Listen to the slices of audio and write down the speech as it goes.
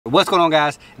What's going on,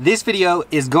 guys? This video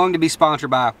is going to be sponsored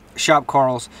by Shop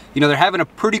Carl's. You know, they're having a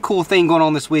pretty cool thing going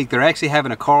on this week. They're actually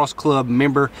having a Carl's Club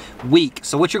member week.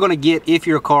 So what you're going to get if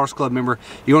you're a Carl's Club member,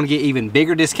 you're going to get even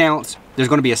bigger discounts. There's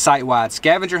going to be a site-wide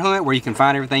scavenger hunt where you can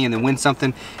find everything and then win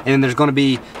something. And then there's going to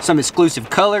be some exclusive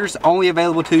colors only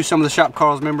available to some of the Shop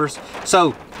Carl's members.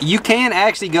 So you can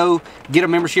actually go get a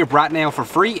membership right now for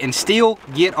free and still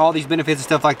get all these benefits and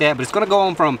stuff like that. But it's going to go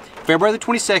on from February the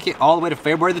 22nd all the way to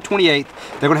February the 28th.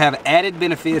 They're going to have added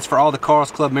benefits for all the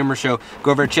Carl's Club members. So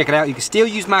go over and check it out. You can still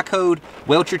use my code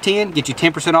Welcher10, get you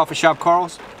 10% off at Shop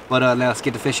Carl's. But now let's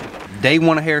get to fishing. Day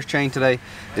one of Harris Chain today.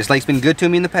 This lake's been good to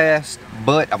me in the past,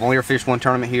 but I've only ever fished one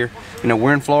tournament here. You know,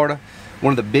 we're in Florida.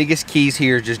 One of the biggest keys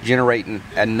here is just generating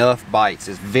enough bites.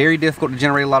 It's very difficult to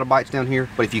generate a lot of bites down here,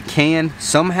 but if you can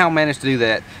somehow manage to do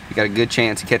that, you got a good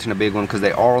chance of catching a big one because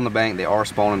they are on the bank, they are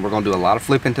spawning. We're gonna do a lot of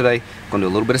flipping today. We're gonna do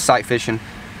a little bit of sight fishing,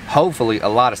 hopefully a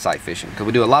lot of sight fishing. Because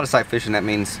we do a lot of sight fishing, that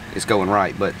means it's going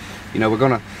right. But you know, we're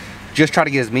gonna just try to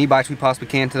get as many bites we possibly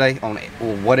can today on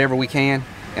whatever we can,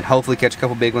 and hopefully catch a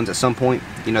couple big ones at some point.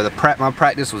 You know, my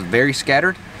practice was very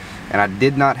scattered, and I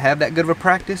did not have that good of a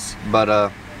practice,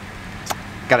 but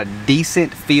got a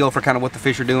decent feel for kind of what the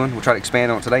fish are doing. We'll try to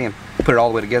expand on it today and put it all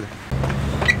the way together.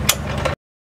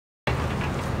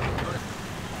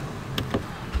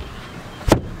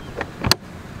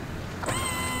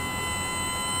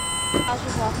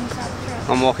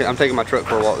 I'm taking my truck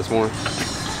for a walk this morning.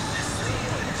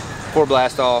 Before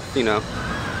blast off, you know,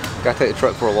 gotta take the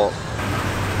truck for a walk.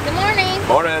 Good morning.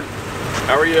 Morning.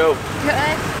 How are you?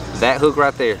 Good. That hook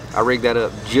right there, I rigged that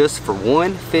up just for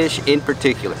one fish in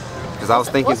particular. Because I was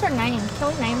thinking, what's her name? Can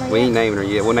we name her? We ain't naming her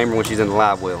yet. We'll name her when she's in the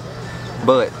live well.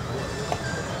 But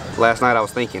last night I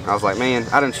was thinking, I was like, man,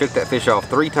 I done shook that fish off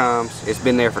 3 times. It's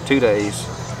been there for 2 days,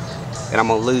 and I'm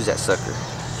gonna lose that sucker.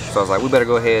 So I was like, we better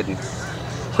go ahead and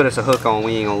put us a hook on.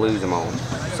 We ain't gonna lose him on.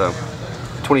 So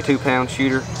 22-pound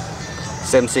shooter,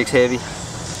 7.6 heavy,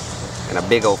 and a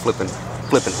big old flipping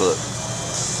hook.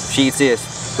 If she eats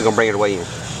this, we're gonna bring it away in.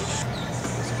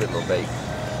 It's a good little bait.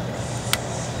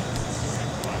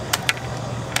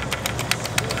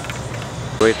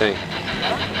 What do you think?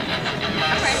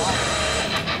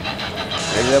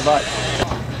 Maybe that bite.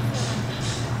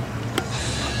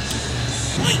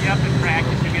 You have to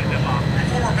practice to get them off.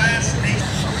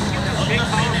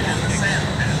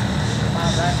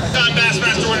 John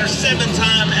Bassmaster winner,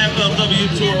 7-time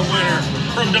FLW Tour winner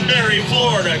from DeBerry,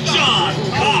 Florida, John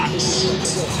Cox.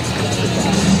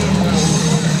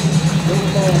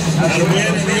 Had a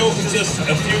win in the Open just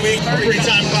a few weeks.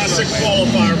 3-time Class 6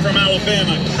 qualifier from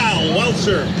Alabama, Kyle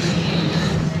Welcher.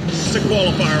 6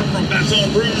 qualifier from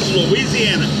Baton Rouge,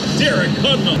 Louisiana, Derek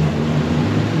Hudnall.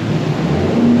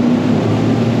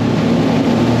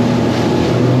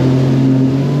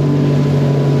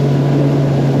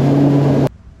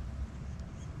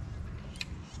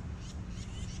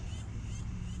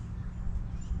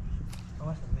 Oh,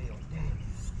 that's a meal. Dang.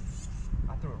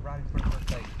 I threw it right in front of her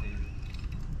face, dude.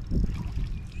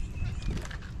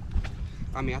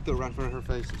 I mean, I threw it right in front of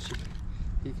her face, and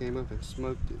he came up and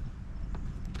smoked it.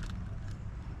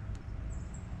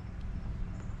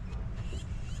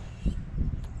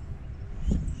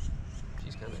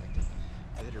 She's kind of acting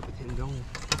better with him gone.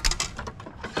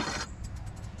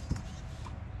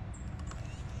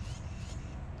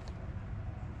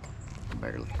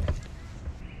 Barely.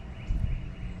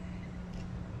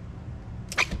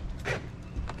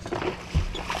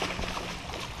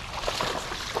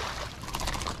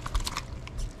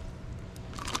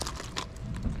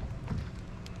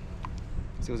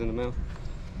 See what's in the mouth?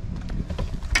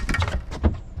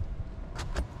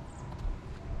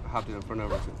 I hopped it in front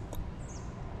of her too.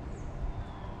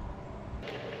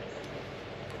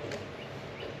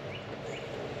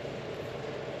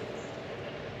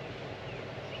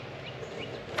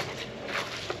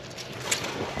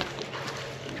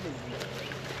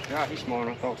 Yeah, he's smaller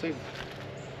than I thought too.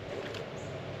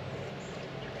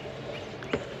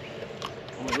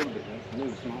 Only a little bit though.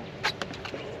 Really small.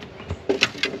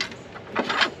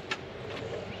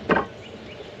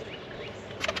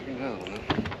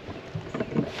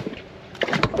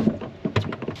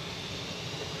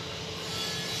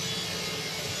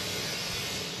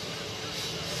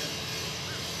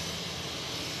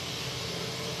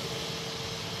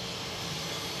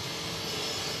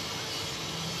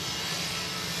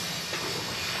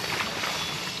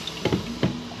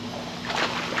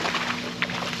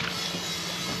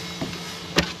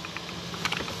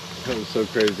 That was so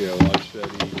crazy. I watched that.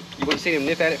 You would have seen him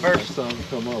nip at it first? I saw him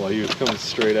come up like he was coming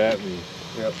straight at me.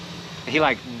 Yep. He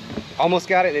like almost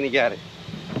got it, then he got it.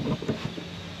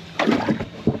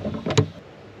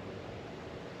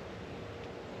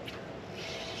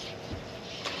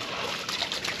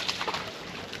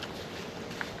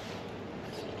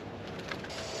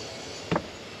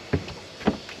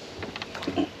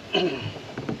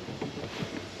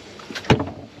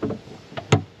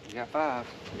 got 5.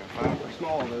 We got 5 for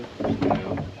small though.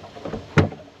 Yeah.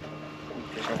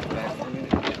 Fish off the back for a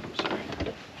minute. I'm sorry.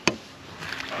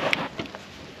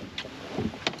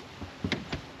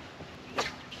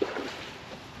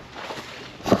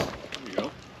 There you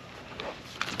go.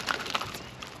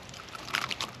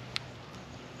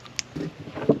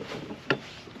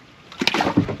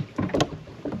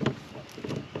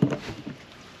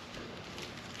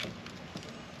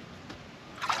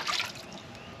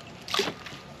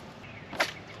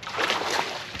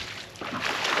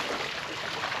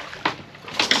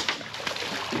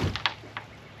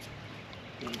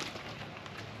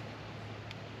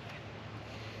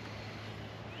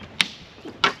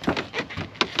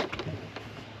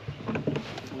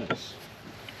 Nice.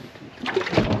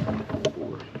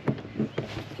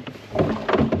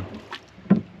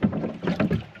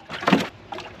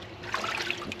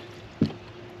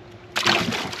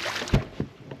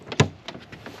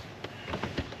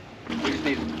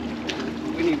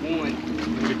 We need one.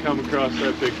 When you come across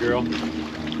that big girl.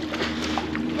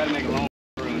 Gotta make a long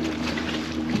run.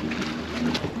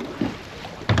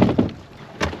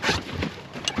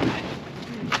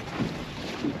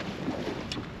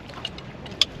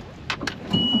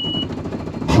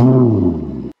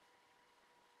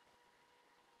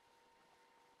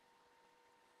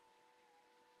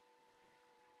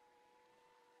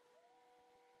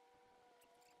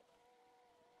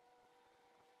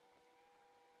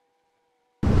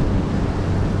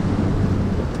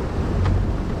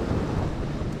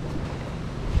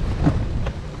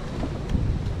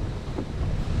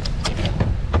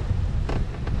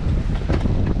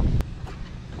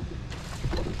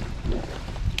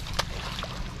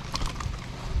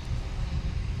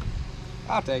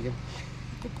 I'll take him.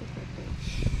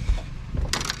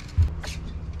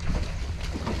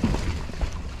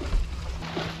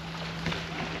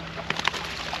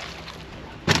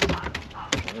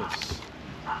 Nice.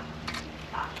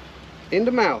 In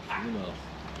the mouth. In the mouth.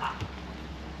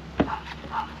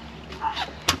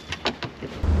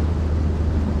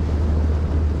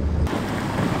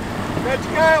 Let's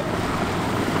go.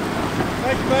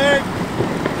 Thanks, big.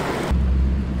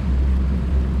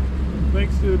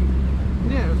 Thanks, dude.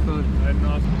 Yeah, it was fun. I had an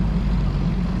awesome.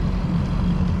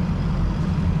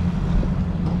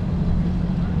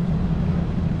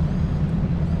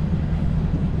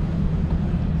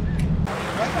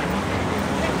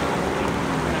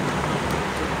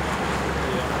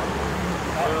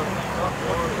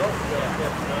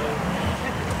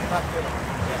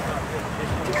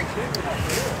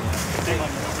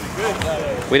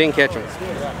 We didn't catch him.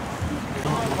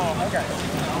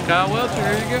 Kyle Welcher,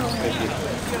 here you go.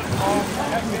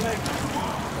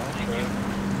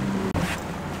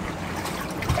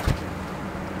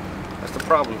 That's the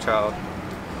problem, child.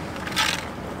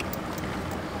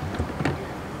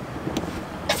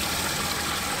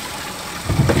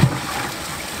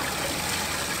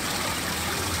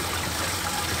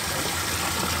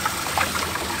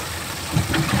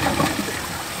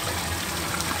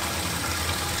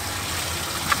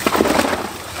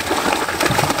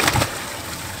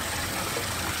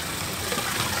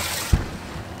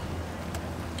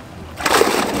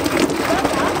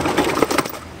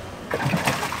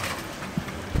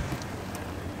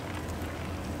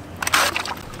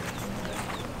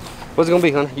 What's it gonna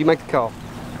be, honey? You make the call.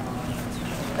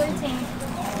 13.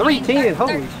 310,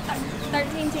 holy.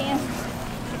 1310.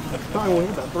 I don't want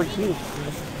to hear about 310.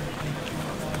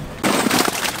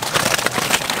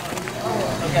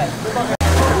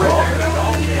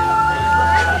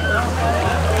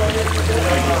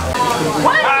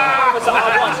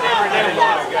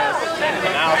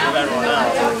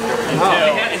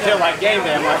 Until like game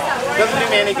day, I'm like, doesn't do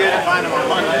me any good to find them on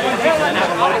Monday. They were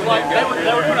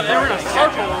in a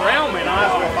circle around me, and I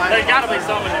was like, there's got to be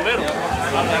something in the middle.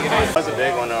 That's a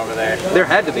big one over there. There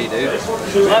had to be, dude.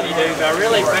 Love you, dude, but I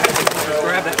really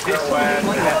grab that fish swag.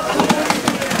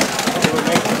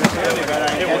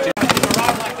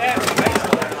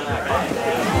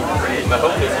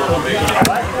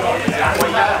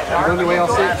 Gonna be way all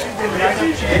six?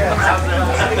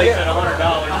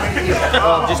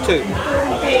 Just 2.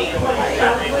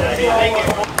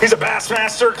 He's a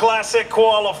Bassmaster Classic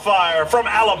qualifier from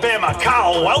Alabama,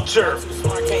 Kyle Welcher.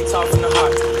 5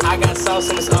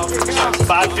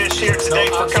 fish here today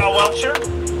for Kyle Welcher.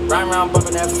 Riding around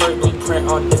bumping that first blueprint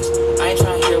on this. I ain't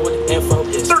trying to hear what the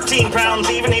 13 pounds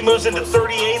even, he moves into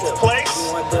 38th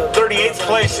place. 38th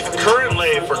place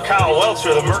currently for Kyle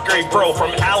Welcher, the Mercury Pro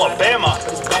from Alabama.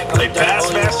 A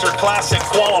Bassmaster Classic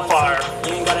qualifier.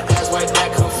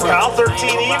 Kyle, 13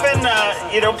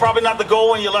 even, you know, probably not the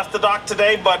goal when you left the dock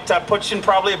today, but puts you in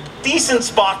probably a decent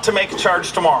spot to make a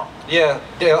charge tomorrow. Yeah,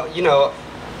 you know,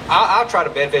 I try to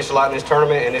bed fish a lot in this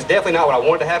tournament, and it's definitely not what I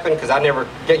wanted to happen because I never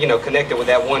get, you know, connected with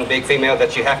that one big female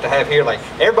that you have to have here. Like,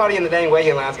 everybody in the dang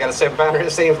weighing line's got a 7-pounder,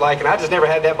 it seems like, and I just never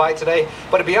had that bite today.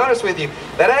 But to be honest with you,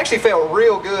 that actually felt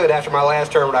real good after my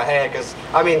last tournament I had because,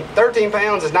 I mean, 13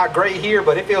 pounds is not great here,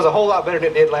 but it feels a whole lot better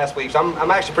than it did last week. So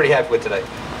I'm actually pretty happy with today.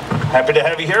 Happy to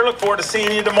have you here. Look forward to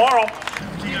seeing you tomorrow.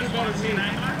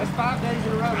 That's 5 days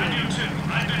in a row. I do too.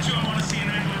 I bet you I want to see an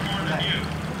angler more than you.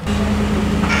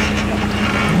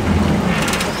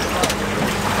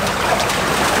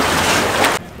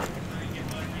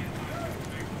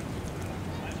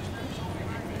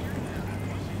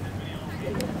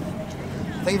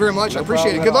 Thank you very much. I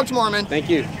appreciate it. Good luck tomorrow, man. Thank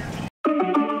you.